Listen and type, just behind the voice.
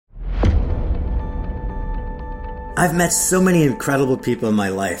I've met so many incredible people in my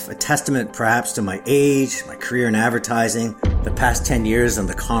life, a testament perhaps to my age, my career in advertising, the past 10 years on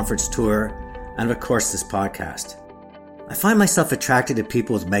the conference tour, and of course this podcast. I find myself attracted to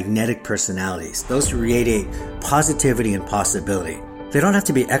people with magnetic personalities, those who radiate positivity and possibility. They don't have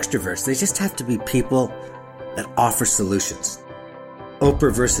to be extroverts, they just have to be people that offer solutions.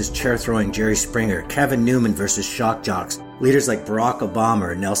 Oprah versus chair-throwing Jerry Springer, Kevin Newman versus shock jocks, leaders like Barack Obama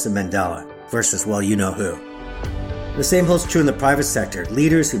or Nelson Mandela versus, well, you know who. The same holds true in the private sector,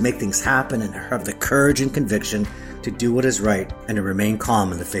 leaders who make things happen and have the courage and conviction to do what is right and to remain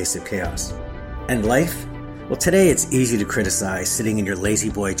calm in the face of chaos. And life? Well, today it's easy to criticize, sitting in your lazy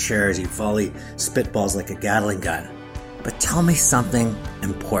boy chair as you volley spitballs like a Gatling gun. But tell me something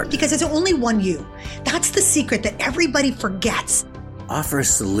important. Because there's only one you. That's the secret that everybody forgets. Offer a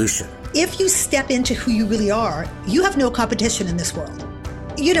solution. If you step into who you really are, you have no competition in this world.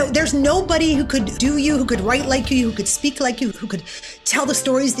 You know, there's nobody who could do you, who could write like you, who could speak like you, who could tell the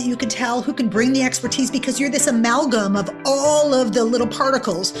stories that you could tell, who can bring the expertise, because you're this amalgam of all of the little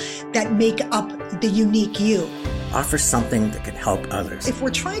particles that make up the unique you. Offer something that can help others. If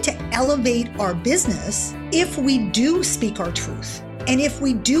we're trying to elevate our business, if we do speak our truth, and if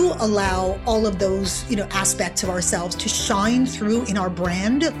we do allow all of those, aspects of ourselves to shine through in our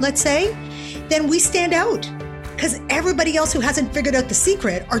brand, let's say, then we stand out. Because everybody else who hasn't figured out the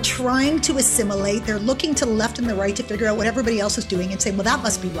secret are trying to assimilate. They're looking to the left and the right to figure out what everybody else is doing and saying, well, that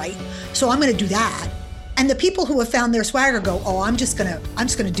must be right, so I'm going to do that. And the people who have found their swagger go, oh, I'm just going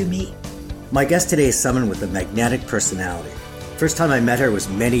to do me. My guest today is someone with a magnetic personality. First time I met her was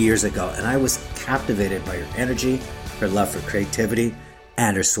many years ago, and I was captivated by her energy, her love for creativity,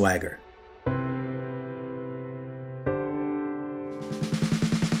 and her swagger.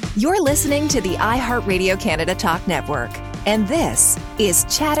 You're listening to the iHeartRadio Canada Talk Network, and this is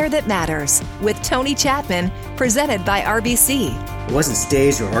Chatter That Matters with Tony Chapman, presented by RBC. It wasn't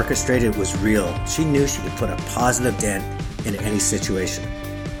staged or orchestrated, it was real. She knew she could put a positive dent in any situation.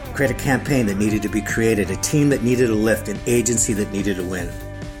 Create a campaign that needed to be created, a team that needed a lift, an agency that needed a win.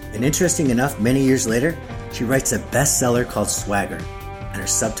 And interesting enough, many years later, she writes a bestseller called Swagger, and her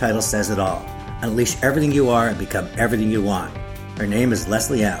subtitle says it all: Unleash everything you are and become everything you want. Her name is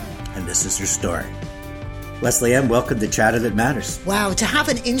Leslie M., and this is her story. Leslie M., welcome to Chatter That Matters. Wow, to have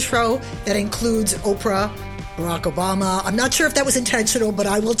an intro that includes Oprah, Barack Obama, I'm not sure if that was intentional, but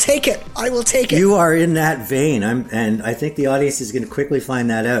I will take it. You are in that vein, and I think the audience is going to quickly find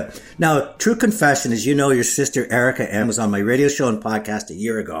that out. Now, true confession, as you know, your sister Erica M. was on my radio show and podcast a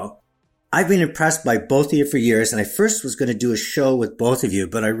year ago. I've been impressed by both of you for years, and I first was going to do a show with both of you,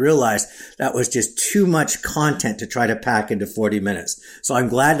 but I realized that was just too much content to try to pack into 40 minutes. So I'm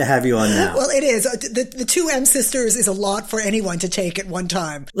glad to have you on now. Well, it is. The two M sisters is a lot for anyone to take at one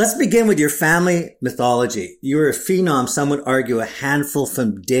time. Let's begin with your family mythology. You were a phenom, some would argue a handful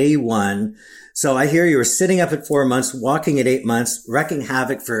from day one. So I hear you were sitting up at 4 months, walking at 8 months, wrecking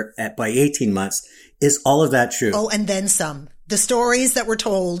havoc by 18 months. Is all of that true? Oh, and then some. The stories that were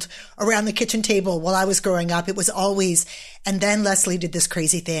told around the kitchen table while I was growing up, it was always, and then Leslie did this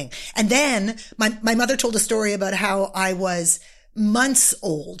crazy thing. And then my mother told a story about how I was months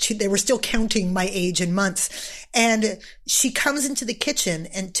old. They were still counting my age in months. And she comes into the kitchen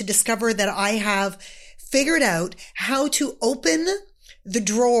and to discover that I have figured out how to open the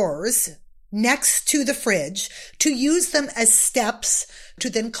drawers next to the fridge, to use them as steps to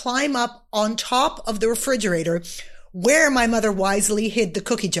then climb up on top of the refrigerator, where my mother wisely hid the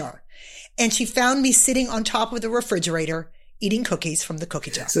cookie jar. And she found me sitting on top of the refrigerator eating cookies from the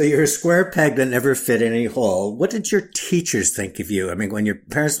cookie jar. So you're a square peg that never fit in any hole. What did your teachers think of you? I mean, when your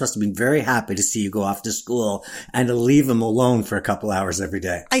parents must have been very happy to see you go off to school and to leave them alone for a couple hours every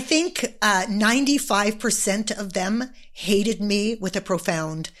day. I think 95% of them hated me with a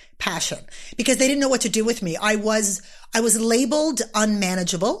profound passion because they didn't know what to do with me. I was labeled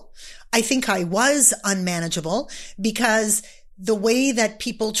unmanageable. I think I was unmanageable because the way that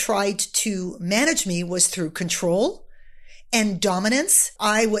people tried to manage me was through control and dominance.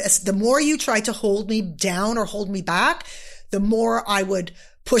 The more you tried to hold me down or hold me back, the more I would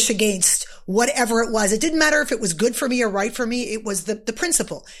push against whatever it was. It didn't matter if it was good for me or right for me. It was the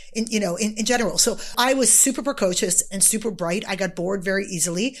principle in general. So I was super precocious and super bright. I got bored very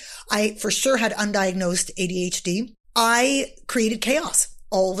easily. I for sure had undiagnosed ADHD. I created chaos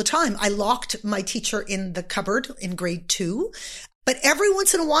all the time. I locked my teacher in the cupboard in grade 2. But every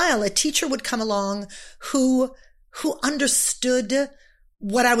once in a while, a teacher would come along who understood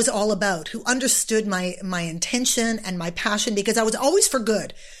what I was all about, who understood my intention and my passion, because I was always for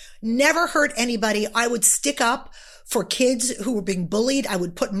good. Never hurt anybody. I would stick up for kids who were being bullied. I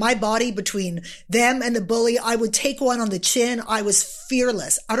would put my body between them and the bully. I would take one on the chin. I was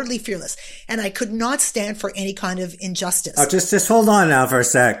fearless, utterly fearless. And I could not stand for any kind of injustice. Oh, just hold on now for a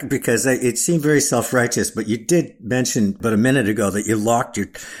sec, because it seemed very self-righteous, but you did mention but a minute ago that you locked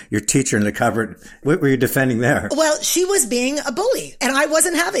your teacher in the cupboard. What were you defending there? Well, she was being a bully and I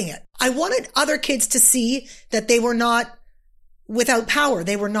wasn't having it. I wanted other kids to see that they were not without power.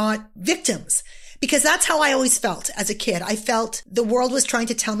 They were not victims. Because that's how I always felt as a kid. I felt the world was trying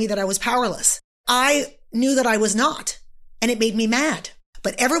to tell me that I was powerless. I knew that I was not, and it made me mad.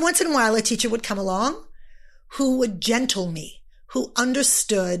 But every once in a while, a teacher would come along who would gentle me, who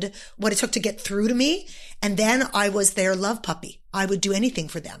understood what it took to get through to me. And then I was their love puppy. I would do anything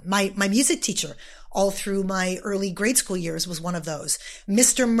for them. My music teacher all through my early grade school years was one of those,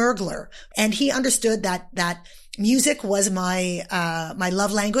 Mr. Mergler. And he understood that music was my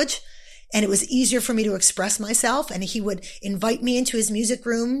love language. And it was easier for me to express myself. And he would invite me into his music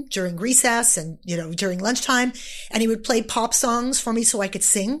room during recess and, during lunchtime. And he would play pop songs for me so I could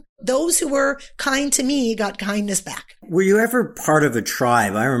sing. Those who were kind to me got kindness back. Were you ever part of a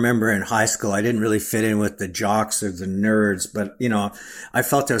tribe? I remember in high school, I didn't really fit in with the jocks or the nerds, but, I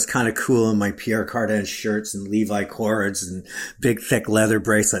felt I was kind of cool in my Pierre Cardin shirts and Levi cords and big, thick leather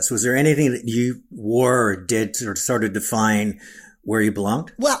bracelets. Was there anything that you wore or did to sort of define where you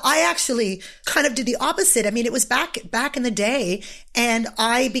belonged? Well, I actually kind of did the opposite. I mean, it was back in the day, and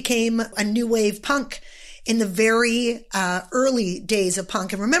I became a new wave punk in the very early days of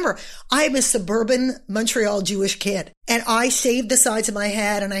punk. And remember, I'm a suburban Montreal Jewish kid, and I shaved the sides of my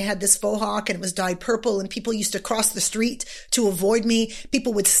head, and I had this faux hawk, and it was dyed purple, and people used to cross the street to avoid me.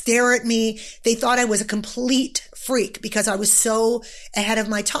 People would stare at me. They thought I was a complete freak because I was so ahead of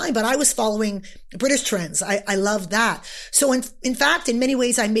my time, but I was following British trends. I loved that. So in fact, in many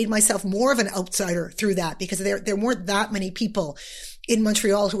ways, I made myself more of an outsider through that because there weren't that many people in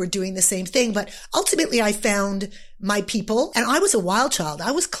Montreal who were doing the same thing. But ultimately, I found my people, and I was a wild child.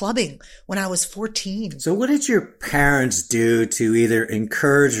 I was clubbing when I was 14. So what did your parents do to either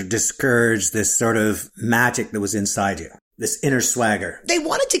encourage or discourage this sort of magic that was inside you? This inner swagger? They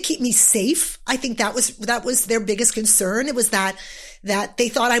wanted to keep me safe. I think that was their biggest concern. It was that they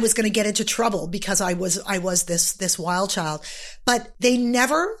thought I was going to get into trouble because I was this wild child. But they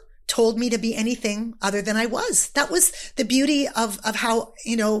never told me to be anything other than I was. That was the beauty of how,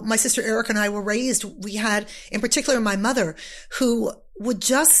 my sister Erica and I were raised. We had, in particular, my mother, who would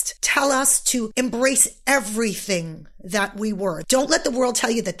just tell us to embrace everything that we were. Don't let the world tell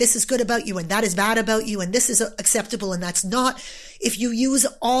you that this is good about you and that is bad about you and this is acceptable and that's not. If you use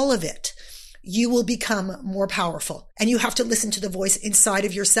all of it, you will become more powerful. And you have to listen to the voice inside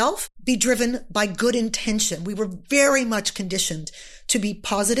of yourself, be driven by good intention. We were very much conditioned to be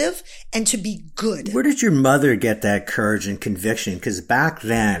positive and to be good. Where did your mother get that courage and conviction? Because back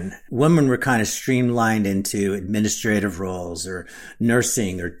then, women were kind of streamlined into administrative roles or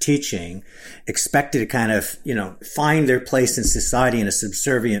nursing or teaching, expected to kind of, find their place in society in a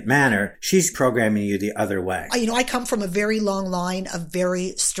subservient manner. She's programming you the other way. I come from a very long line of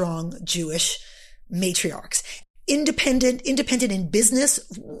very strong Jewish matriarchs. Independent in business,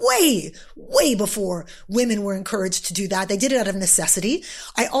 way before women were encouraged to do that. They did it out of necessity.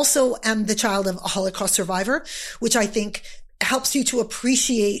 I also am the child of a Holocaust survivor, which I think helps you to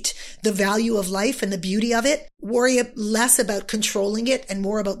appreciate the value of life and the beauty of it, worry less about controlling it and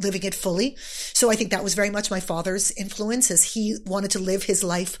more about living it fully. So I think that was very much my father's influence, as he wanted to live his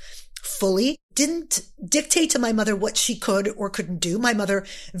life fully. Didn't dictate to my mother what she could or couldn't do. My mother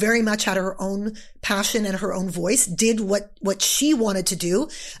very much had her own passion and her own voice, did what she wanted to do.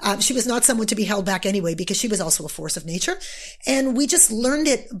 She was not someone to be held back anyway, because she was also a force of nature. And we just learned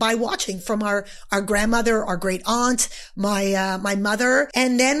it by watching from our grandmother, our great aunt, my mother,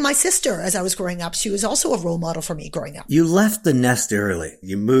 and then my sister as I was growing up. She was also a role model for me growing up. You left the nest early.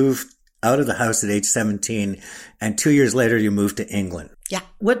 You moved out of the house at age 17, and 2 years later you moved to England. Yeah.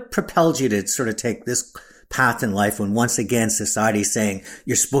 What propelled you to sort of take this path in life when once again society is saying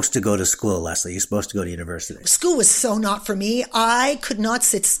you're supposed to go to school, Leslie, you're supposed to go to university? School was so not for me. I could not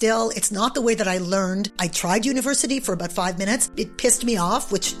sit still. It's not the way that I learned. I tried university for about 5 minutes. It pissed me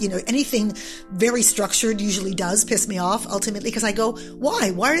off, which, anything very structured usually does piss me off ultimately, because I go,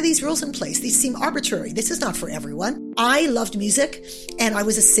 why? Why are these rules in place? These seem arbitrary. This is not for everyone. I loved music and I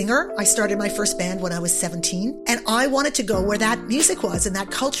was a singer. I started my first band when I was 17, and I wanted to go where that music was and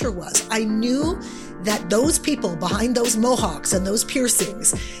that culture was. I knew that those people behind those mohawks and those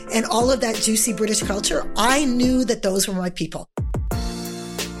piercings and all of that juicy British culture, I knew that those were my people.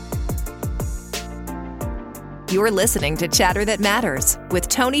 You're listening to Chatter That Matters with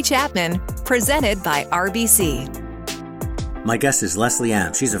Tony Chapman, presented by RBC. My guest is Leslie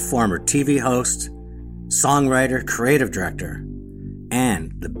Am. She's a former TV host, songwriter, creative director,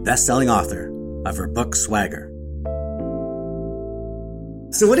 and the best-selling author of her book, Swagger.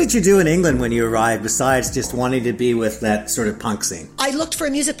 So what did you do in England when you arrived besides just wanting to be with that sort of punk scene? I looked for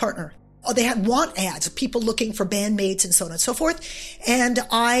a music partner. Oh, they had want ads, people looking for bandmates and so on and so forth. And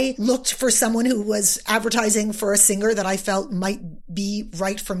I looked for someone who was advertising for a singer that I felt might be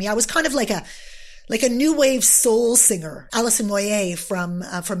right for me. I was kind of like a new wave soul singer, Alison Moyet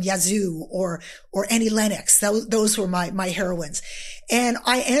from Yazoo or Annie Lennox. Those were my heroines. And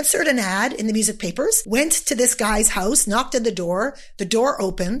I answered an ad in the music papers, went to this guy's house, knocked on the door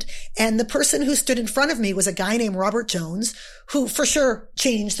opened, and the person who stood in front of me was a guy named Robert Jones, who for sure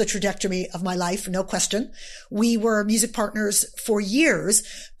changed the trajectory of my life, no question. We were music partners for years,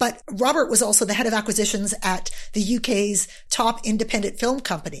 but Robert was also the head of acquisitions at the UK's top independent film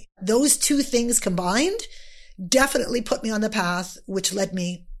company. Those two things combined definitely put me on the path which led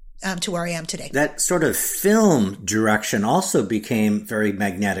me to where I am today. That sort of film direction also became very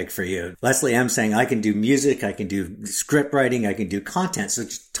magnetic for you. Leslie Am saying, I can do music, I can do script writing, I can do content. So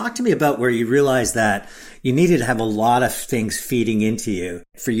talk to me about where you realized that you needed to have a lot of things feeding into you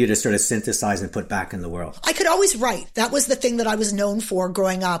for you to sort of synthesize and put back in the world. I could always write. That was the thing that I was known for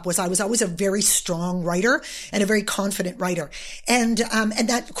growing up, was I was always a very strong writer and a very confident writer. And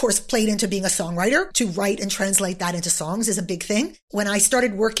that of course played into being a songwriter. To write and translate that into songs is a big thing. When I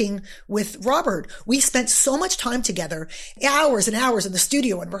started working with Robert, we spent so much time together, hours and hours in the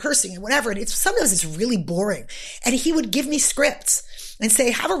studio and rehearsing and whatever. And sometimes it's really boring. And he would give me scripts and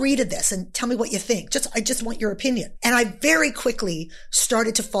say, have a read of this and tell me what you think. I just want your opinion. And I very quickly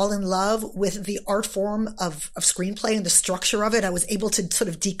started to fall in love with the art form of screenplay and the structure of it. I was able to sort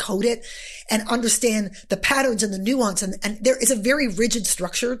of decode it and understand the patterns and the nuance. And there is a very rigid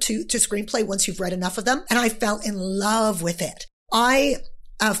structure to screenplay once you've read enough of them. And I fell in love with it. I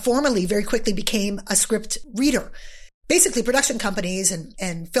formally very quickly became a script reader. Basically, production companies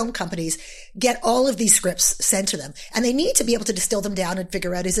and film companies get all of these scripts sent to them, and they need to be able to distill them down and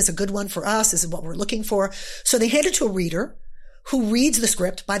figure out, is this a good one for us? Is it what we're looking for? So they hand it to a reader who reads the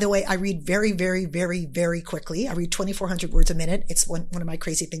script. By the way, I read very, very, very, very quickly. I read 2,400 words a minute. It's one of my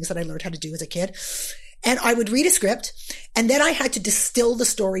crazy things that I learned how to do as a kid. And I would read a script, and then I had to distill the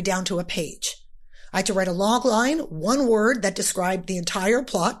story down to a page. I had to write a log line, one word that described the entire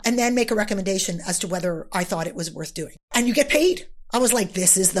plot, and then make a recommendation as to whether I thought it was worth doing. And you get paid. I was like,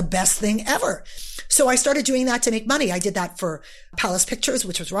 this is the best thing ever. So I started doing that to make money. I did that for Palace Pictures,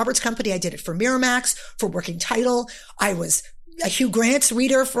 which was Robert's company. I did it for Miramax, for Working Title. I was a Hugh Grant's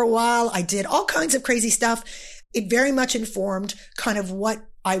reader for a while. I did all kinds of crazy stuff. It very much informed kind of what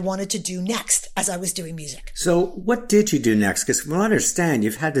I wanted to do next as I was doing music. So what did you do next? Because from what I understand,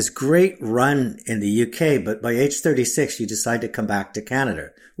 you've had this great run in the UK, but by age 36, you decided to come back to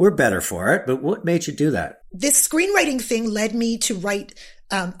Canada. We're better for it, but what made you do that? This screenwriting thing led me to write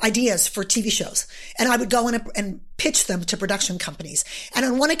ideas for TV shows. And I would go in and pitch them to production companies. And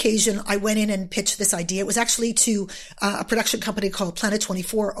on one occasion, I went in and pitched this idea. It was actually to a production company called Planet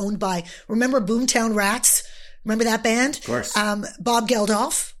 24, owned by, remember Boomtown Rats? Remember that band? Of course. Bob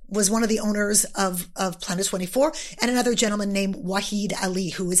Geldof was one of the owners of Planet 24, and another gentleman named Wahid Ali,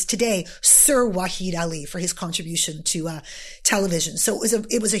 who is today Sir Wahid Ali for his contribution to television. So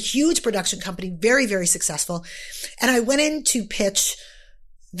it was a huge production company, very, very successful. And I went in to pitch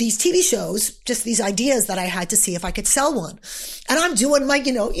these TV shows, just these ideas that I had to see if I could sell one. And I'm doing my,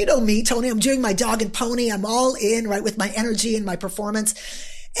 you know me, Tony, I'm doing my dog and pony. I'm all in, right, with my energy and my performance.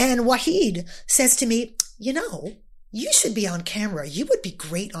 And Wahid says to me, you should be on camera. You would be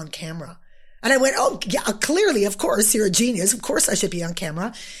great on camera. And I went, oh, yeah, clearly, of course, you're a genius. Of course I should be on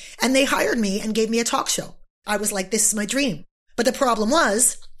camera. And they hired me and gave me a talk show. I was like, this is my dream. But the problem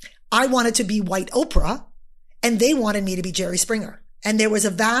was I wanted to be White Oprah and they wanted me to be Jerry Springer. And there was a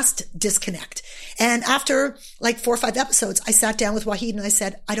vast disconnect. And after like 4 or 5 episodes, I sat down with Wahid and I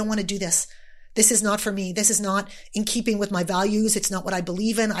said, I don't want to do this. This is not for me. This is not in keeping with my values. It's not what I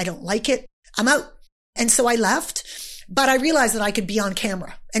believe in. I don't like it. I'm out. And so I left, but I realized that I could be on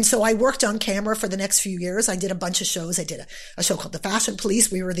camera. And so I worked on camera for the next few years. I did a bunch of shows. I did a show called The Fashion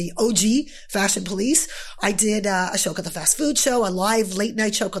Police. We were the OG Fashion Police. I did a show called The Fast Food Show, a live late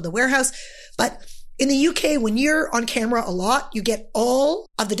night show called The Warehouse. But in the UK, when you're on camera a lot, you get all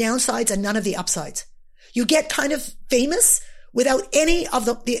of the downsides and none of the upsides. You get kind of famous without any of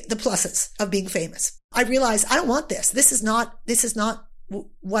the pluses of being famous. I realized I don't want this. This is not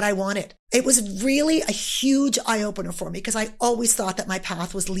what I wanted. It was really a huge eye opener for me because I always thought that my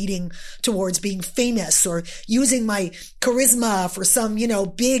path was leading towards being famous or using my charisma for some,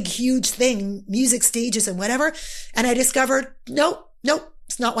 big, huge thing, music stages and whatever. And I discovered, nope,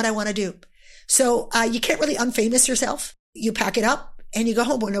 it's not what I want to do. So you can't really unfamous yourself. You pack it up and you go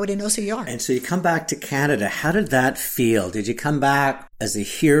home where nobody knows who you are. And so you come back to Canada. How did that feel? Did you come back as a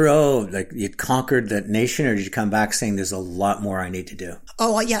hero, like you'd conquered that nation, or did you come back saying there's a lot more I need to do?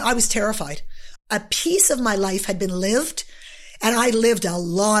 Oh, yeah, I was terrified. A piece of my life had been lived, and I lived a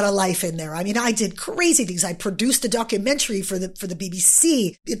lot of life in there. I mean, I did crazy things. I produced a documentary for the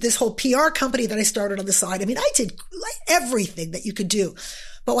BBC, this whole PR company that I started on the side. I mean, I did everything that you could do.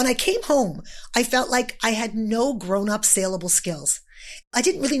 But when I came home, I felt like I had no grown-up saleable skills. I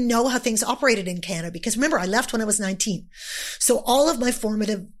didn't really know how things operated in Canada because remember, I left when I was 19. So all of my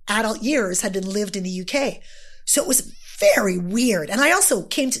formative adult years had been lived in the UK. So it was very weird. And I also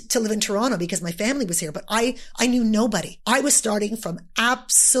came to live in Toronto because my family was here, but I knew nobody. I was starting from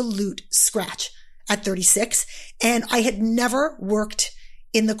absolute scratch at 36, and I had never worked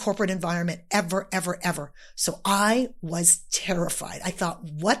in the corporate environment ever. So I was terrified. I thought,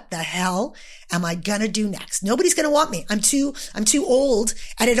 what the hell am I going to do next? Nobody's going to want me. I'm too old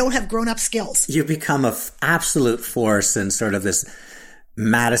and I don't have grown up skills. You become an absolute force in sort of this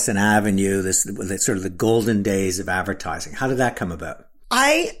Madison Avenue, this sort of the golden days of advertising. How did that come about?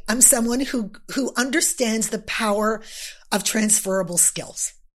 I am someone who understands the power of transferable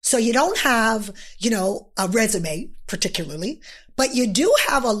skills. So you don't have, a resume particularly, but you do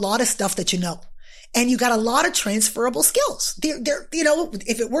have a lot of stuff that you know. And you got a lot of transferable skills. They're,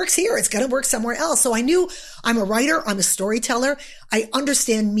 if it works here, it's going to work somewhere else. So I knew I'm a writer. I'm a storyteller. I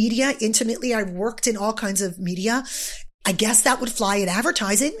understand media intimately. I've worked in all kinds of media. I guess that would fly in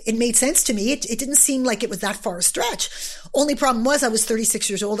advertising. It made sense to me. It didn't seem like it was that far a stretch. Only problem was I was 36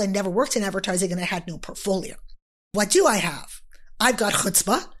 years old. I never worked in advertising and I had no portfolio. What do I have? I've got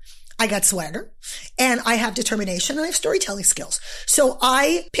chutzpah. I got swagger, and I have determination, and I have storytelling skills. So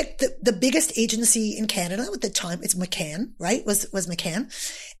I picked the biggest agency in Canada at the time. It's McCann, right? Was McCann.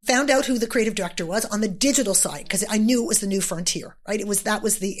 Found out who the creative director was on the digital side because I knew it was the new frontier, right? That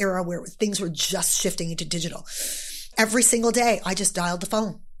was the era where things were just shifting into digital. Every single day, I just dialed the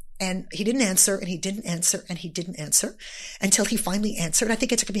phone. And he didn't answer, and he didn't answer, and he didn't answer until he finally answered. I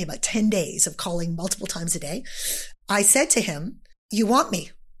think it took me about 10 days of calling multiple times a day. I said to him, "You want me?"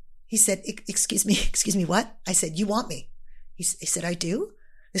 He said, excuse me, what? I said, "You want me?" He said, "I do."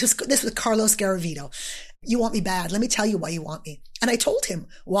 This was Carlos Garavito. "You want me bad. Let me tell you why you want me." And I told him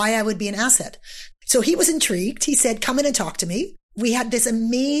why I would be an asset. So he was intrigued. He said, "Come in and talk to me." We had this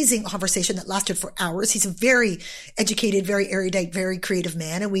amazing conversation that lasted for hours. He's a very educated, very erudite, very creative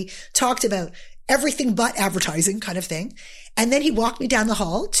man. And we talked about everything but advertising kind of thing. And then he walked me down the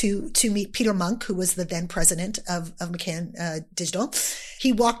hall to meet Peter Monk, who was the then president of McCann Digital.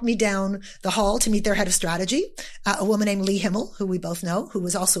 He walked me down the hall to meet their head of strategy, a woman named Lee Himmel, who we both know, who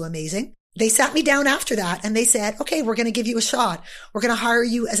was also amazing. They sat me down after that and they said, "Okay, we're going to give you a shot. We're going to hire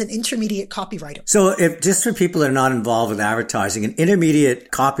you as an intermediate copywriter." So if just for people that are not involved with advertising, an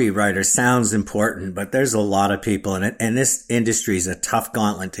intermediate copywriter sounds important, but there's a lot of people in it. And this industry is a tough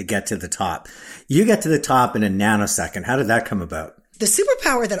gauntlet to get to the top. You get to the top in a nanosecond. How did that come about? The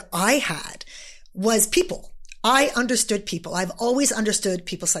superpower that I had was people. I understood people. I've always understood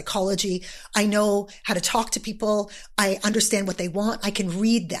people's psychology. I know how to talk to people. I understand what they want. I can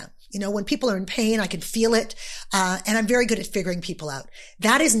read them. When people are in pain, I can feel it. And I'm very good at figuring people out.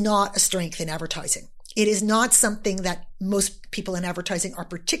 That is not a strength in advertising. It is not something that most people in advertising are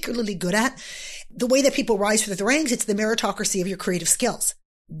particularly good at. The way that people rise through the ranks, it's the meritocracy of your creative skills.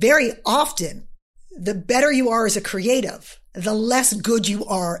 Very often, the better you are as a creative, the less good you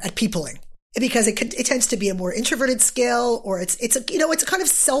are at peopling. Because it tends to be a more introverted skill, or it's a kind of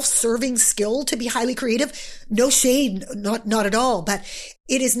self-serving skill to be highly creative. No shade, not at all, but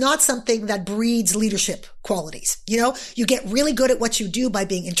it is not something that breeds leadership qualities. You get really good at what you do by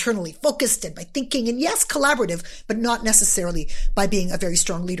being internally focused and by thinking, and yes, collaborative, but not necessarily by being a very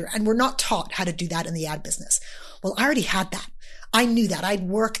strong leader. And we're not taught how to do that in the ad business. Well, I already had that. I knew that. I'd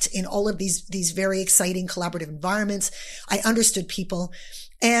worked in all of these very exciting collaborative environments. I understood people.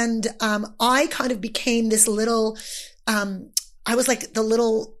 And I kind of became this little, I was like the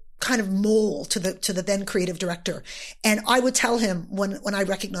little kind of mole to the then creative director. And I would tell him when I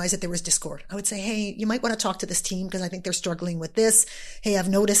recognized that there was discord, I would say, "Hey, you might want to talk to this team because I think they're struggling with this. Hey, I've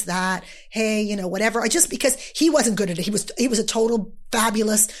noticed that. Hey, whatever." Because he wasn't good at it. He was a total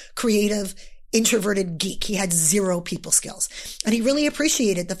fabulous, creative, introverted geek. He had zero people skills. And he really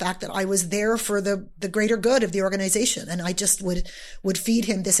appreciated the fact that I was there for the greater good of the organization. And I just would feed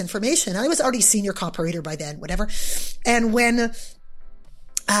him this information. I was already senior operator by then, whatever. And when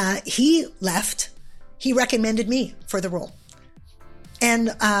he left, he recommended me for the role.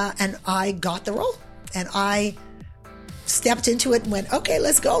 And I got the role. And I stepped into it and went, okay,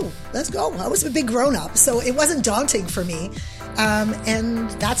 let's go. I was a big grown up, so it wasn't daunting for me. And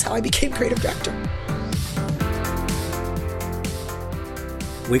that's how I became creative director.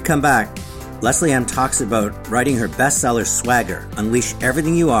 We come back. Leslie Ann talks about writing her bestseller, Swagger, Unleash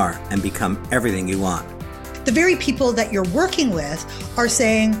Everything You Are and Become Everything You Want. The very people that you're working with are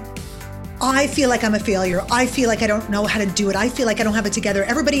saying, I feel like I'm a failure. I feel like I don't know how to do it. I feel like I don't have it together.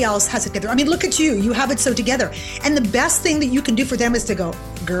 Everybody else has it together. I mean, look at you. You have it so together. And the best thing that you can do for them is to go,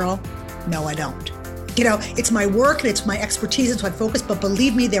 girl, no, I don't. You know, it's my work and it's my expertise, it's my focus, but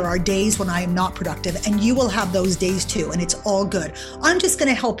believe me, there are days when I am not productive, and you will have those days too, and it's all good. I'm just going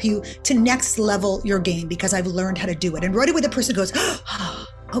to help you to next level your game because I've learned how to do it. And right away the person goes, oh,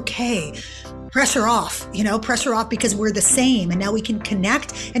 okay, pressure off, pressure off, because we're the same, and now we can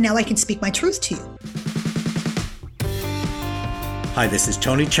connect, and now I can speak my truth to you. Hi, this is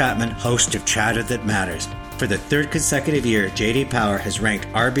Tony Chapman, host of Chatter That Matters. For the third consecutive year, J.D. Power has ranked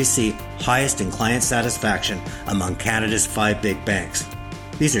RBC highest in client satisfaction among Canada's 5 big banks.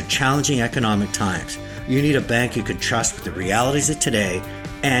 These are challenging economic times. You need a bank you can trust with the realities of today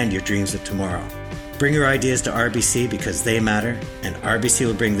and your dreams of tomorrow. Bring your ideas to RBC because they matter, and RBC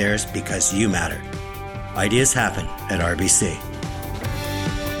will bring theirs because you matter. Ideas happen at RBC.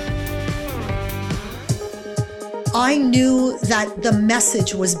 I knew that the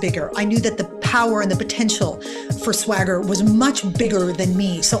message was bigger. I knew that the power and the potential for Swagger was much bigger than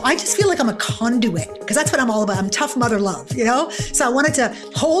me. So I just feel like I'm a conduit, because that's what I'm all about. I'm tough mother love, So I wanted to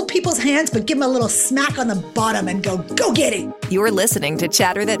hold people's hands, but give them a little smack on the bottom and go get it. You're listening to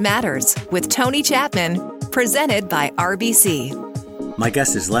Chatter That Matters with Tony Chapman, presented by RBC. My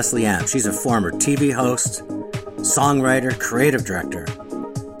guest is Leslie Ann. She's a former TV host, songwriter, creative director,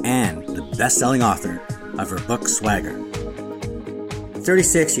 and the best-selling author of her book, Swagger.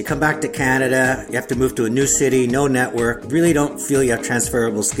 36, you come back to Canada, you have to move to a new city, no network, really don't feel you have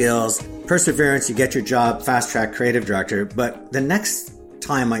transferable skills. Perseverance, you get your job, fast-track creative director, but the next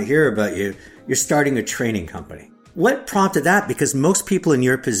time I hear about you, you're starting a training company. What prompted that? Because most people in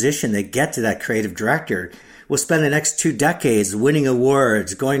your position that get to that creative director will spend the next 2 decades winning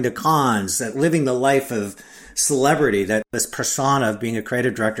awards, going to cons, living the life of celebrity that this persona of being a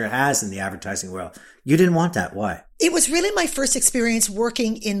creative director has in the advertising world. You didn't want that. Why? It was really my first experience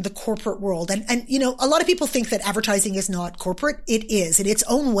working in the corporate world. And a lot of people think that advertising is not corporate. It is. In its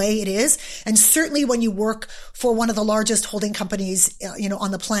own way, it is. And certainly when you work for one of the largest holding companies,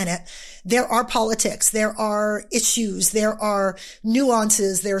 on the planet, there are politics, there are issues, there are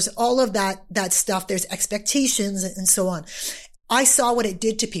nuances, there's all of that stuff. There's expectations and so on. I saw what it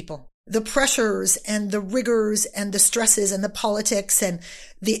did to people. The pressures and the rigors and the stresses and the politics and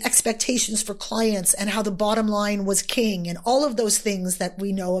the expectations for clients and how the bottom line was king and all of those things that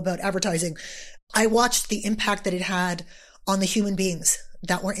we know about advertising. I watched the impact that it had on the human beings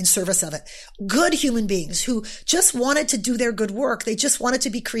that were in service of it. Good human beings who just wanted to do their good work. They just wanted to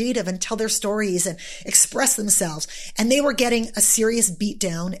be creative and tell their stories and express themselves. And they were getting a serious beat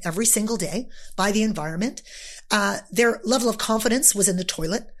down every single day by the environment. Their level of confidence was in the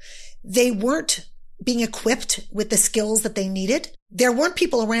toilet. They weren't being equipped with the skills that they needed. There weren't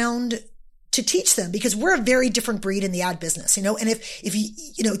people around to teach them, because we're a very different breed in the ad business, and if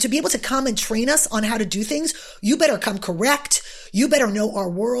you to be able to come and train us on how to do things, you better come correct. You better know our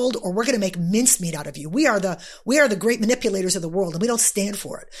world, or we're going to make mincemeat out of you. We are the great manipulators of the world, and we don't stand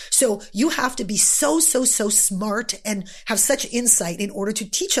for it. So you have to be so smart and have such insight in order to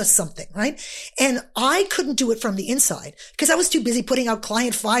teach us something, right? And I couldn't do it from the inside because I was too busy putting out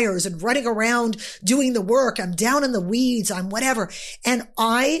client fires and running around doing the work. I'm down in the weeds. I'm whatever. And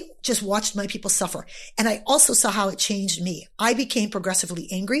I just watched my people suffer. And I also saw how it changed me. I became progressively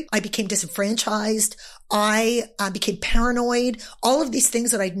angry. I became disenfranchised. I became paranoid. All of these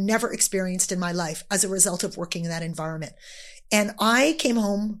things that I'd never experienced in my life as a result of working in that environment. And I came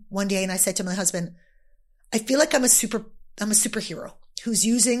home one day and I said to my husband, I feel like I'm a superhero who's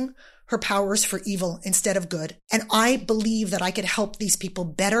using her powers for evil instead of good. And I believe that I could help these people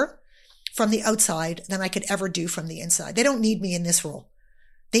better from the outside than I could ever do from the inside. They don't need me in this role.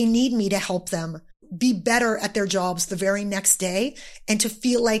 They need me to help them be better at their jobs the very next day and to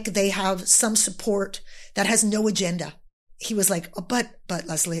feel like they have some support that has no agenda. He was like, oh, but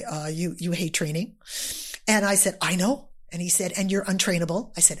Leslie, you hate training. And I said, I know. And he said, and you're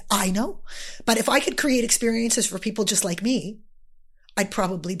untrainable. I said, I know. But if I could create experiences for people just like me, I'd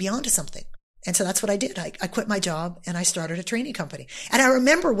probably be onto something. And so that's what I did. I quit my job and I started a training company. And I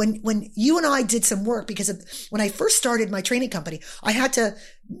remember when you and I did some work, because when I first started my training company, I had to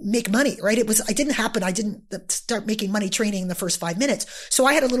make money, right? It didn't happen. I didn't start making money training in the first 5 minutes. So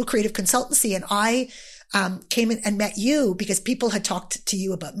I had a little creative consultancy, and I came in and met you because people had talked to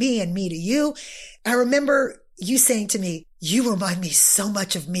you about me and me to you. I remember you saying to me, you remind me so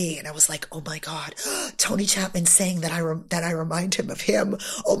much of me. And I was like, oh my God, Tony Chapman saying that I remind him of him.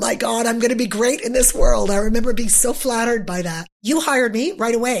 Oh my God, I'm going to be great in this world. I remember being so flattered by that. You hired me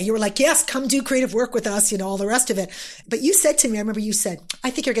right away. You were like, yes, come do creative work with us, all the rest of it. But you said to me, I remember you said, I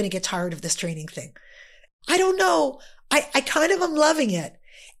think you're going to get tired of this training thing. I don't know. I kind of am loving it.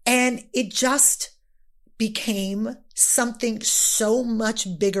 And it just became something so much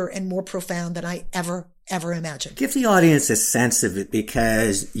bigger and more profound than I ever imagined. Give the audience a sense of it,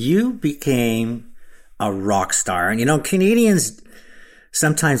 because you became a rock star. And, Canadians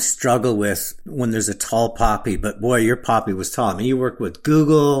sometimes struggle with when there's a tall poppy, but boy, your poppy was tall. I mean, you worked with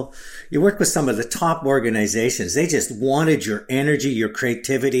Google, you worked with some of the top organizations. They just wanted your energy, your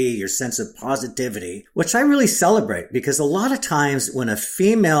creativity, your sense of positivity, which I really celebrate, because a lot of times when a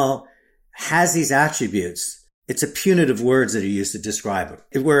female has these attributes, it's a punitive words that are used to describe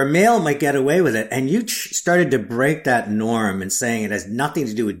it. Where a male might get away with it, and you started to break that norm and saying it has nothing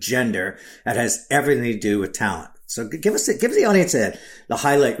to do with gender, it has everything to do with talent. So give the audience the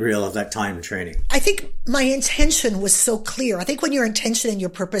highlight reel of that time in training. I think my intention was so clear. I think when your intention and your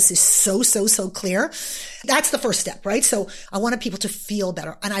purpose is so clear, that's the first step, right? So I wanted people to feel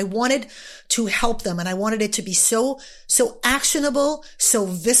better, and I wanted to help them, and I wanted it to be so actionable, so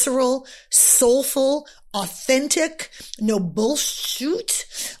visceral, soulful, authentic, no bullshit,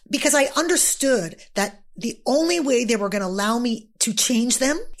 because I understood that the only way they were going to allow me to change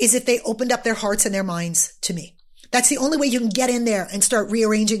them is if they opened up their hearts and their minds to me. That's the only way you can get in there and start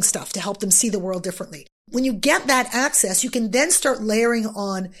rearranging stuff to help them see the world differently. When you get that access, you can then start layering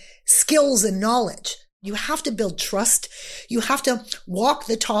on skills and knowledge. You have to build trust. You have to walk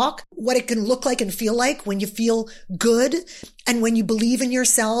the talk, what it can look like and feel like when you feel good and when you believe in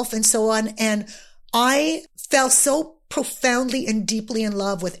yourself and so on. And I fell so profoundly and deeply in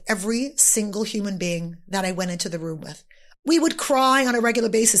love with every single human being that I went into the room with. We would cry on a regular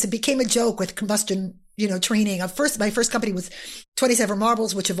basis. It became a joke with combustion, training. My first company was 27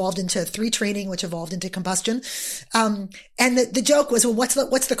 Marbles, which evolved into 3 Training, which evolved into combustion. And the joke was, well,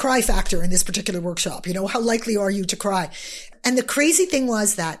 what's the cry factor in this particular workshop? How likely are you to cry? And the crazy thing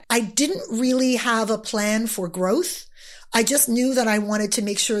was that I didn't really have a plan for growth. I just knew that I wanted to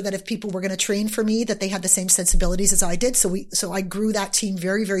make sure that if people were going to train for me, that they had the same sensibilities as I did. So I grew that team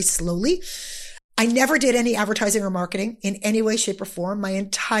very, very slowly. I never did any advertising or marketing in any way, shape, or form. My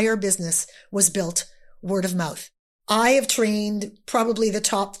entire business was built word of mouth. I have trained probably the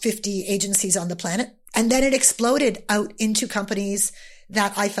top 50 agencies on the planet. And then it exploded out into companies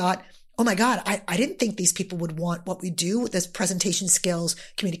that I thought, oh my God, I didn't think these people would want what we do with this presentation skills,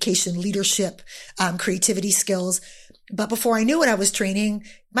 communication, leadership, creativity skills. But before I knew it, I was training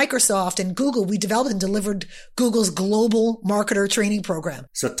Microsoft and Google. We developed and delivered Google's global marketer training program.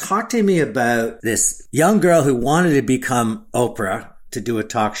 So talk to me about this young girl who wanted to become Oprah, to do a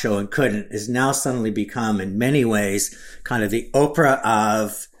talk show and couldn't, is now suddenly become, in many ways, kind of the Oprah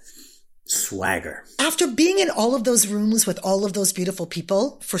of swagger. After being in all of those rooms with all of those beautiful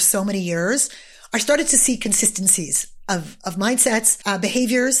people for so many years, I started to see consistencies of mindsets,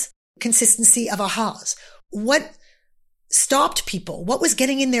 behaviors, consistency of ahas. What stopped people? What was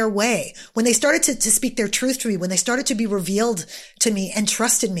getting in their way when they started to speak their truth to me, when they started to be revealed to me and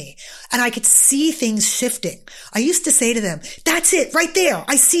trusted me, and I could see things shifting? I used to say to them, that's it right there.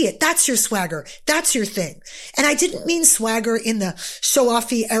 I see it. That's your swagger. That's your thing. And I didn't mean swagger in the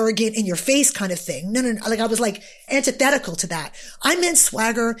show-offy, arrogant, in your face kind of thing. No. I was antithetical to that. I meant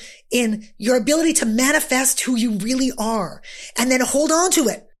swagger in your ability to manifest who you really are and then hold on to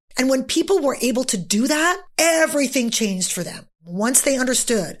it. And when people were able to do that, everything changed for them. Once they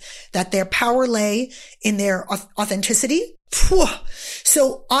understood that their power lay in their authenticity.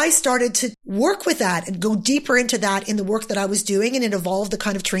 So I started to work with that and go deeper into that in the work that I was doing. And it evolved the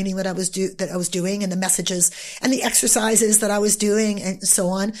kind of training that I was doing and the messages and the exercises that I was doing and so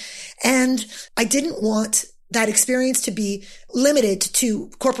on. And I didn't want that experience to be limited to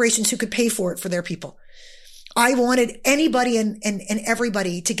corporations who could pay for it for their people. I wanted anybody and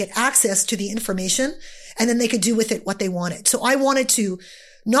everybody to get access to the information, and then they could do with it what they wanted. So I wanted to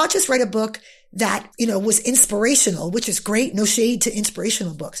not just write a book that, was inspirational, which is great. No shade to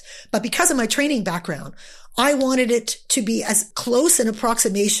inspirational books. But because of my training background, I wanted it to be as close an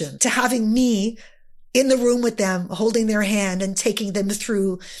approximation to having me in the room with them, holding their hand and taking them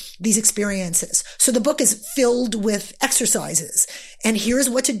through these experiences. So the book is filled with exercises, and here's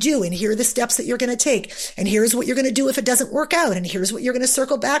what to do, and here are the steps that you're going to take, and here's what you're going to do if it doesn't work out, and here's what you're going to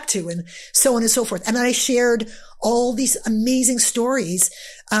circle back to, and so on and so forth. And I shared all these amazing stories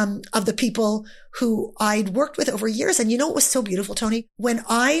of the people who I'd worked with over years. And what was so beautiful, Tony? When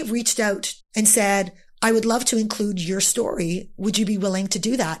I reached out and said, I would love to include your story, would you be willing to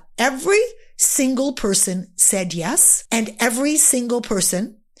do that? Every single person said yes. And every single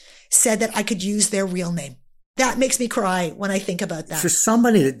person said that I could use their real name. That makes me cry when I think about that. For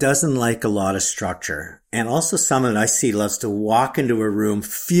somebody that doesn't like a lot of structure, and also someone that I see loves to walk into a room,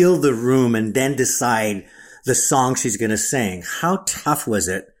 feel the room, and then decide the song she's going to sing, how tough was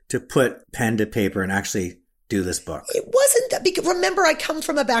it to put pen to paper and actually do this book? It wasn't that because remember, I come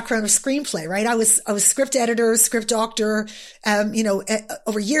from a background of screenplay, right? I was script editor, script doctor,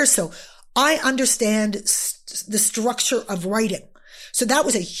 over years. So I understand the structure of writing. So that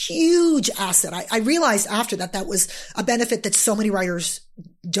was a huge asset. I realized after that was a benefit that so many writers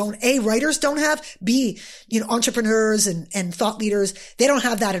don't have. B, entrepreneurs and thought leaders, they don't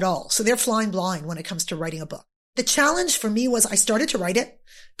have that at all. So they're flying blind when it comes to writing a book. The challenge for me was I started to write it,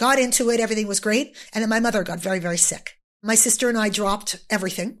 got into it, everything was great. And then my mother got very, very sick. My sister and I dropped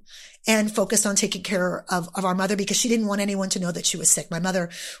everything and focused on taking care of our mother because she didn't want anyone to know that she was sick. My mother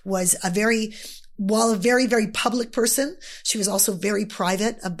was while a very, very public person, she was also very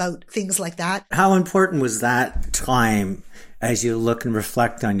private about things like that. How important was that time as you look and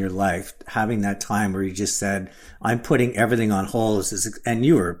reflect on your life, having that time where you just said, I'm putting everything on hold, and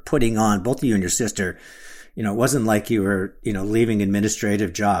you were putting on, both of you and your sister, it wasn't like you were, leaving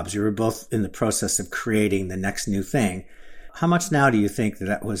administrative jobs. You were both in the process of creating the next new thing. How much now do you think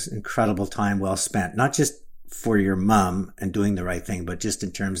that was incredible time well spent? Not just for your mom and doing the right thing, but just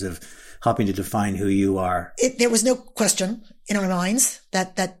in terms of helping to define who you are? There was no question in our minds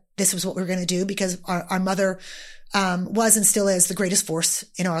that this was what we were going to do because our mother was and still is the greatest force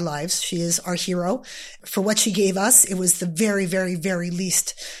in our lives. She is our hero. For what she gave us, it was the very, very, very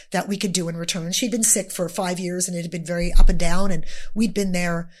least that we could do in return. She'd been sick for 5 years and it had been very up and down, and we'd been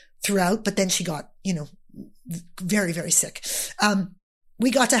there throughout, but then she got, very, very sick. We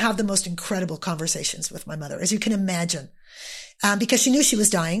got to have the most incredible conversations with my mother, as you can imagine, because she knew she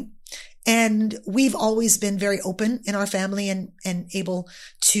was dying. And we've always been very open in our family and able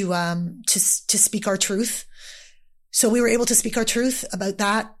to speak our truth. So we were able to speak our truth about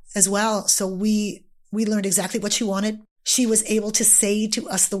that as well. So we learned exactly what she wanted. She was able to say to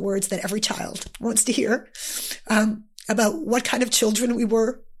us the words that every child wants to hear, about what kind of children we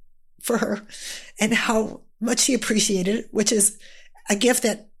were for her and how much she appreciated it, which is a gift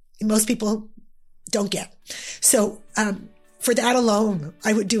that most people don't get. So, for that alone,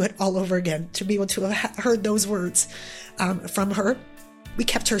 I would do it all over again to be able to have heard those words, from her. We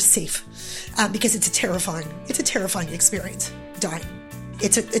kept her safe, because it's a terrifying experience, dying.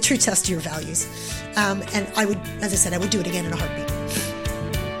 It's a true test to your values. And I would, as I said, I would do it again in a heartbeat.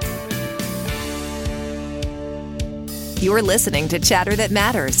 You're listening to Chatter That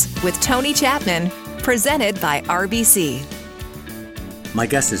Matters with Tony Chapman, presented by RBC. My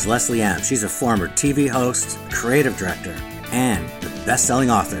guest is Leslie Amp. She's a former TV host, creative director, and the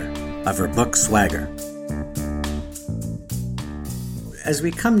best-selling author of her book, Swagger. As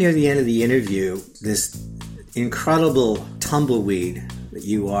we come near the end of the interview, this incredible tumbleweed that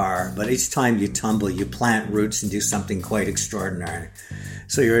you are, but each time you tumble, you plant roots and do something quite extraordinary.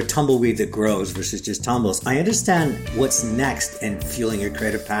 So you're a tumbleweed that grows versus just tumbles. I understand what's next in fueling your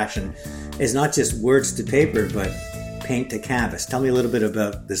creative passion is not just words to paper, but paint to canvas. Tell me a little bit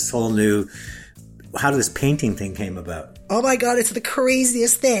about this whole new, how this painting thing came about. Oh my God, it's the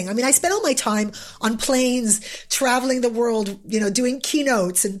craziest thing. I mean, I spent all my time on planes, traveling the world, doing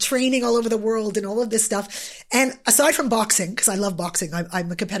keynotes and training all over the world and all of this stuff. And aside from boxing, because I love boxing, I'm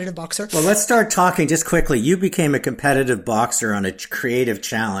a competitive boxer. Well, let's start talking just quickly. You became a competitive boxer on a creative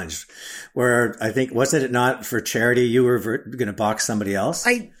challenge where I think, wasn't it not for charity? You were going to box somebody else?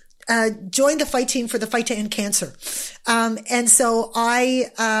 I joined the fight team for the fight to end cancer. And so I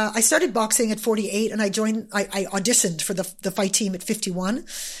started boxing at 48 and I auditioned for the fight team at 51.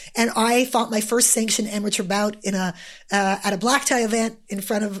 And I fought my first sanctioned amateur bout at a black tie event in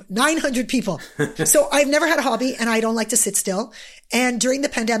front of 900 people. So I've never had a hobby and I don't like to sit still. And during the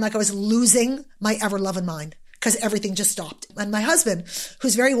pandemic, I was losing my ever loving mind, because everything just stopped. And my husband,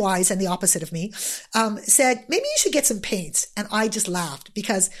 who's very wise and the opposite of me, said, maybe you should get some paints. And I just laughed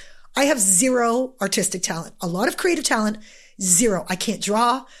because I have zero artistic talent, a lot of creative talent, zero. I can't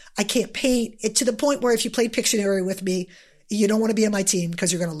draw. I can't paint it to the point where if you played Pictionary with me, you don't want to be on my team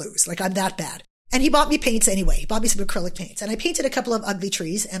because you're going to lose. Like I'm that bad. And he bought me paints anyway. He bought me some acrylic paints and I painted a couple of ugly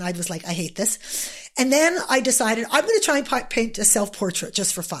trees and I was like, I hate this. And then I decided I'm going to try and paint a self-portrait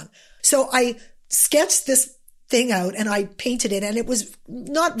just for fun. So I sketched this thing out and I painted it and it was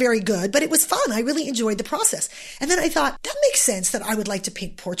not very good, but it was fun. I really enjoyed the process. And then I thought that makes sense that I would like to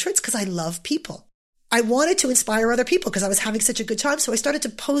paint portraits because I love people. I wanted to inspire other people because I was having such a good time. So I started to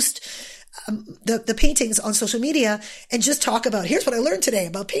post the paintings on social media and just talk about, here's what I learned today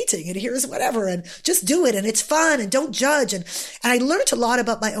about painting and here's whatever, and just do it. And it's fun and don't judge. And I learned a lot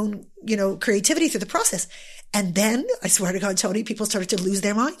about my own, creativity through the process. And then I swear to God, Tony, people started to lose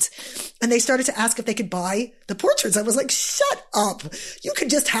their minds and they started to ask if they could buy the portraits. I was like, shut up. You could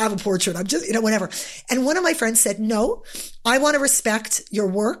just have a portrait. I'm just, whatever. And one of my friends said, no, I want to respect your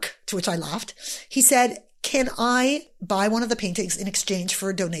work, to which I laughed. He said, can I buy one of the paintings in exchange for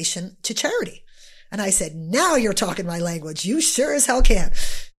a donation to charity? And I said, now you're talking my language. You sure as hell can.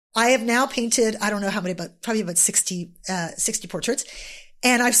 I have now painted, I don't know how many, but probably about 60 portraits.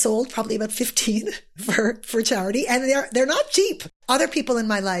 And I've sold probably about 15 for charity. And they're not cheap. Other people in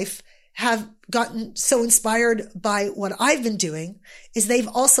my life have gotten so inspired by what I've been doing is they've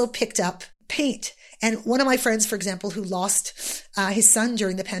also picked up paint. And one of my friends, for example, who lost his son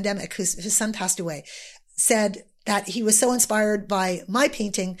during the pandemic, his son passed away, said that he was so inspired by my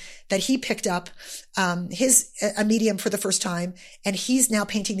painting that he picked up a medium for the first time, and he's now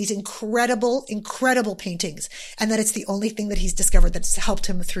painting these incredible paintings, and that it's the only thing that he's discovered that's helped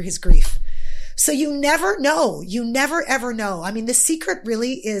him through his grief. So you never know. You never ever know. I mean, the secret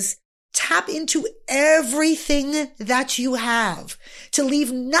really is tap into everything that you have, to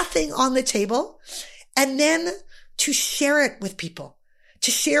leave nothing on the table, and then to share it with people. To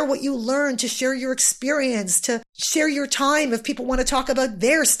share what you learned, to share your experience, to share your time if people want to talk about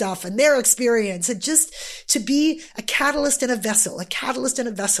their stuff and their experience, and just to be a catalyst and a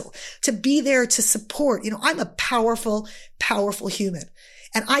vessel, to be there to support. I'm a powerful human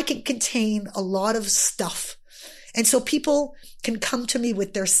and I can contain a lot of stuff. And so people can come to me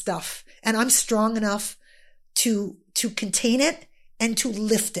with their stuff and I'm strong enough to contain it and to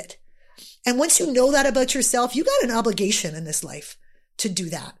lift it. And once you know that about yourself, you got an obligation in this life to do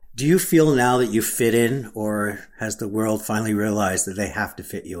that. Do you feel now that you fit in, or has the world finally realized that they have to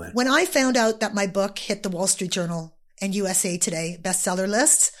fit you in? When I found out that my book hit the Wall Street Journal and USA Today bestseller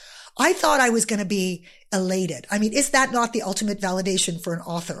lists, I thought I was going to be elated. I mean, is that not the ultimate validation for an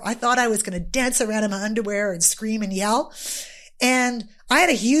author? I thought I was going to dance around in my underwear and scream and yell. And I had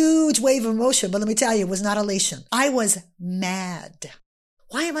a huge wave of emotion, but let me tell you, it was not elation. I was mad.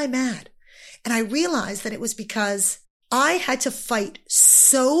 Why am I mad? And I realized that it was because I had to fight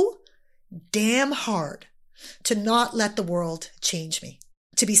so damn hard to not let the world change me,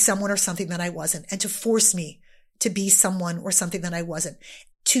 to be someone or something that I wasn't, and to force me to be someone or something that I wasn't,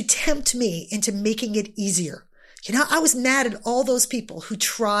 to tempt me into making it easier. I was mad at all those people who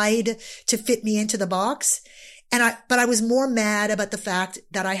tried to fit me into the box. But I was more mad about the fact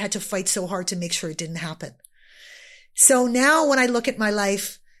that I had to fight so hard to make sure it didn't happen. So now when I look at my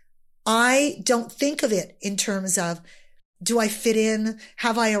life, I don't think of it in terms of, do I fit in?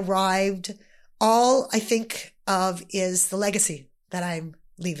 Have I arrived? All I think of is the legacy that I'm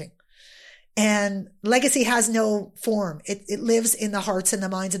leaving. And legacy has no form. It lives in the hearts and the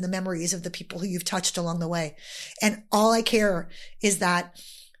minds and the memories of the people who you've touched along the way. And all I care is that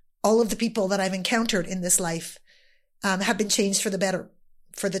all of the people that I've encountered in this life have been changed for the better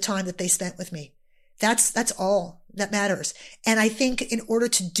for the time that they spent with me. That's all that matters. And I think in order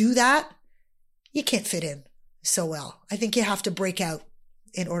to do that, you can't fit in so well. I think you have to break out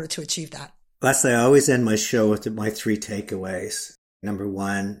in order to achieve that. Leslie, I always end my show with my 3 takeaways. Number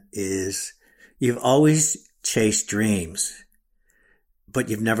 1 is you've always chased dreams, but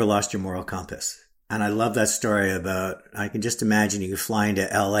you've never lost your moral compass. And I love that story about, I can just imagine you flying to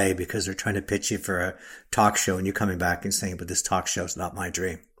LA because they're trying to pitch you for a talk show and you coming back and saying, but this talk show is not my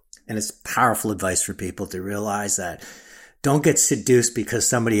dream. And it's powerful advice for people to realize that don't get seduced because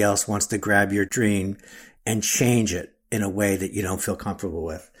somebody else wants to grab your dream and change it in a way that you don't feel comfortable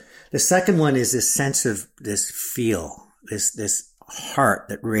with. The second one is this sense of this feel, this heart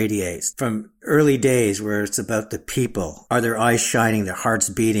that radiates from early days where it's about the people. Are their eyes shining? Their hearts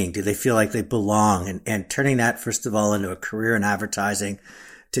beating? Do they feel like they belong? And turning that, first of all, into a career in advertising,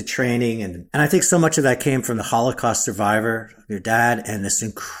 to training. And I think so much of that came from the Holocaust survivor, your dad, and this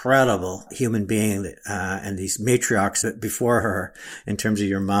incredible human being that, and these matriarchs before her in terms of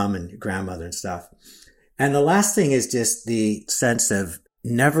your mom and your grandmother and stuff. And the last thing is just the sense of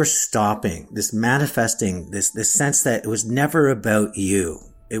never stopping, this manifesting, this sense that it was never about you.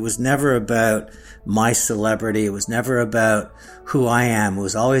 It was never about my celebrity. It was never about who I am. It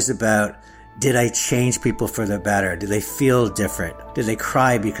was always about, did I change people for the better? Do they feel different? Did they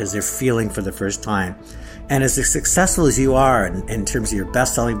cry because they're feeling for the first time? And as successful as you are in terms of your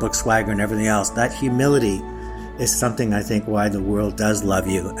best-selling book swagger and everything else, that humility is something I think why the world does love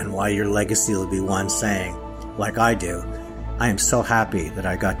you and why your legacy will be one saying, like I do, I am so happy that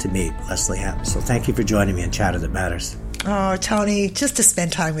I got to meet Leslie Hem. So thank you for joining me in Chatter That Matters. Oh, Tony, just to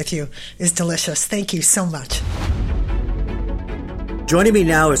spend time with you is delicious. Thank you so much. Joining me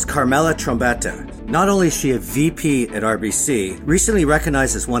now is Carmela Trombetta. Not only is she a VP at RBC, recently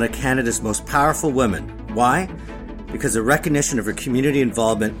recognized as one of Canada's most powerful women. Why? Because of recognition of her community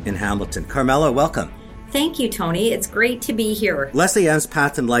involvement in Hamilton. Carmela, welcome. Thank you, Tony. It's great to be here. Leslie Hem's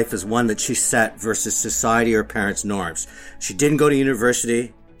path in life is one that she set versus society or parents' norms. She didn't go to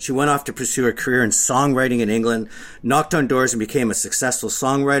university. She went off to pursue a career in songwriting in England, knocked on doors and became a successful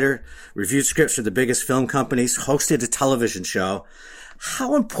songwriter, reviewed scripts for the biggest film companies, hosted a television show.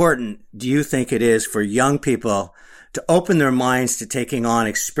 How important do you think it is for young people to open their minds to taking on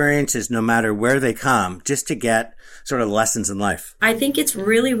experiences no matter where they come, just to get sort of lessons in life? I think it's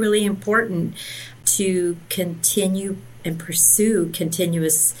really, really important to continue and pursue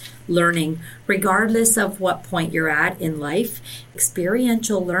continuous learning, regardless of what point you're at in life.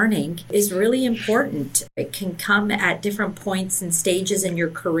 Experiential learning is really important. It can come at different points and stages in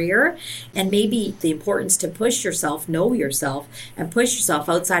your career, and maybe the importance to push yourself, know yourself, and push yourself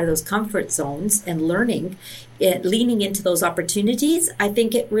outside of those comfort zones and learning, leaning into those opportunities. I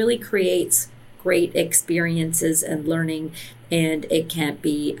think it really creates great experiences and learning, and it can't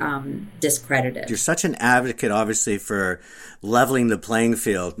be discredited. You're such an advocate, obviously, for leveling the playing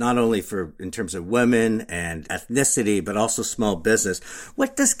field, not only for in terms of women and ethnicity, but also small business.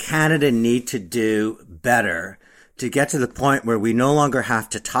 What does Canada need to do better to get to the point where we no longer have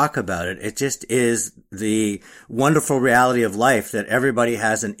to talk about it? It just is the wonderful reality of life that everybody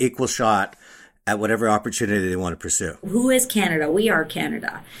has an equal shot at whatever opportunity they want to pursue. Who is Canada? We are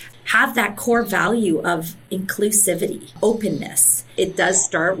Canada. Have that core value of inclusivity, openness. It does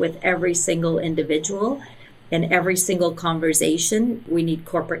start with every single individual and every single conversation. We need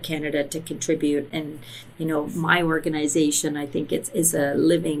corporate Canada to contribute. And, you know, my organization, I think is a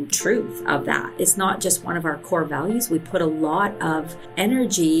living truth of that. It's not just one of our core values. We put a lot of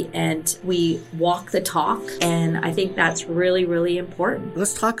energy and we walk the talk. And I think that's really, really important.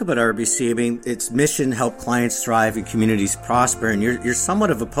 Let's talk about RBC. I mean, its mission, help clients thrive and communities prosper. And you're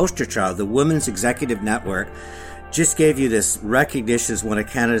somewhat of a poster child. The Women's Executive Network just gave you this recognition as one of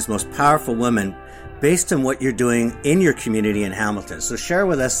Canada's most powerful women based on what you're doing in your community in Hamilton. So share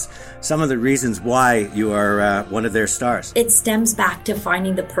with us some of the reasons why you are one of their stars. It stems back to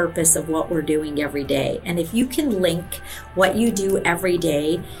finding the purpose of what we're doing every day. And if you can link what you do every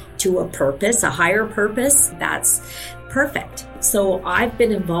day to a purpose, a higher purpose, that's perfect. So I've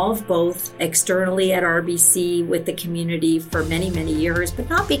been involved both externally at RBC with the community for many, many years, but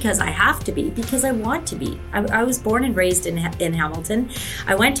not because I have to be, because I want to be. I was born and raised in Hamilton.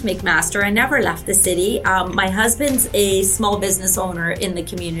 I went to McMaster. I never left the city. My husband's a small business owner in the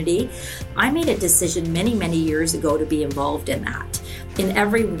community. I made a decision many, many years ago to be involved in that in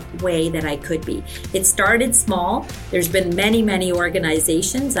every way that I could be. It started small. There's been many, many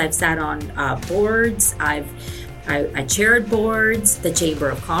organizations. I've sat on boards. I chaired boards, the Chamber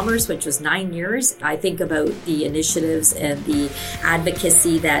of Commerce, which was 9 years. I think about the initiatives and the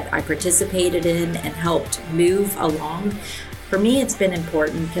advocacy that I participated in and helped move along. For me, it's been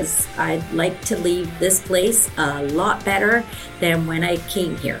important because I'd like to leave this place a lot better than when I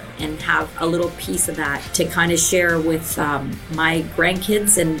came here and have a little piece of that to kind of share with my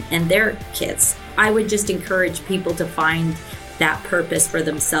grandkids and their kids. I would just encourage people to find that purpose for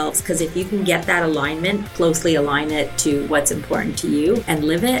themselves, because if you can get that alignment, closely align it to what's important to you and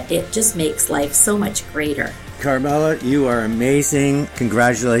live it, it just makes life so much greater. Carmela, you are amazing.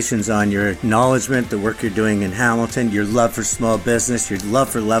 Congratulations on your acknowledgement, the work you're doing in Hamilton, your love for small business, your love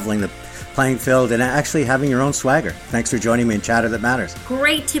for leveling the playing field, and actually having your own swagger. Thanks for joining me in Chatter That Matters.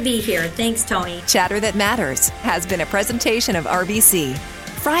 Great to be here. Thanks, Tony. Chatter That Matters has been a presentation of RBC.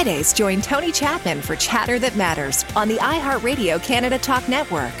 Fridays, join Tony Chapman for Chatter That Matters on the iHeartRadio Canada Talk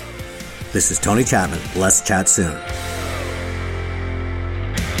Network. This is Tony Chapman. Let's chat soon.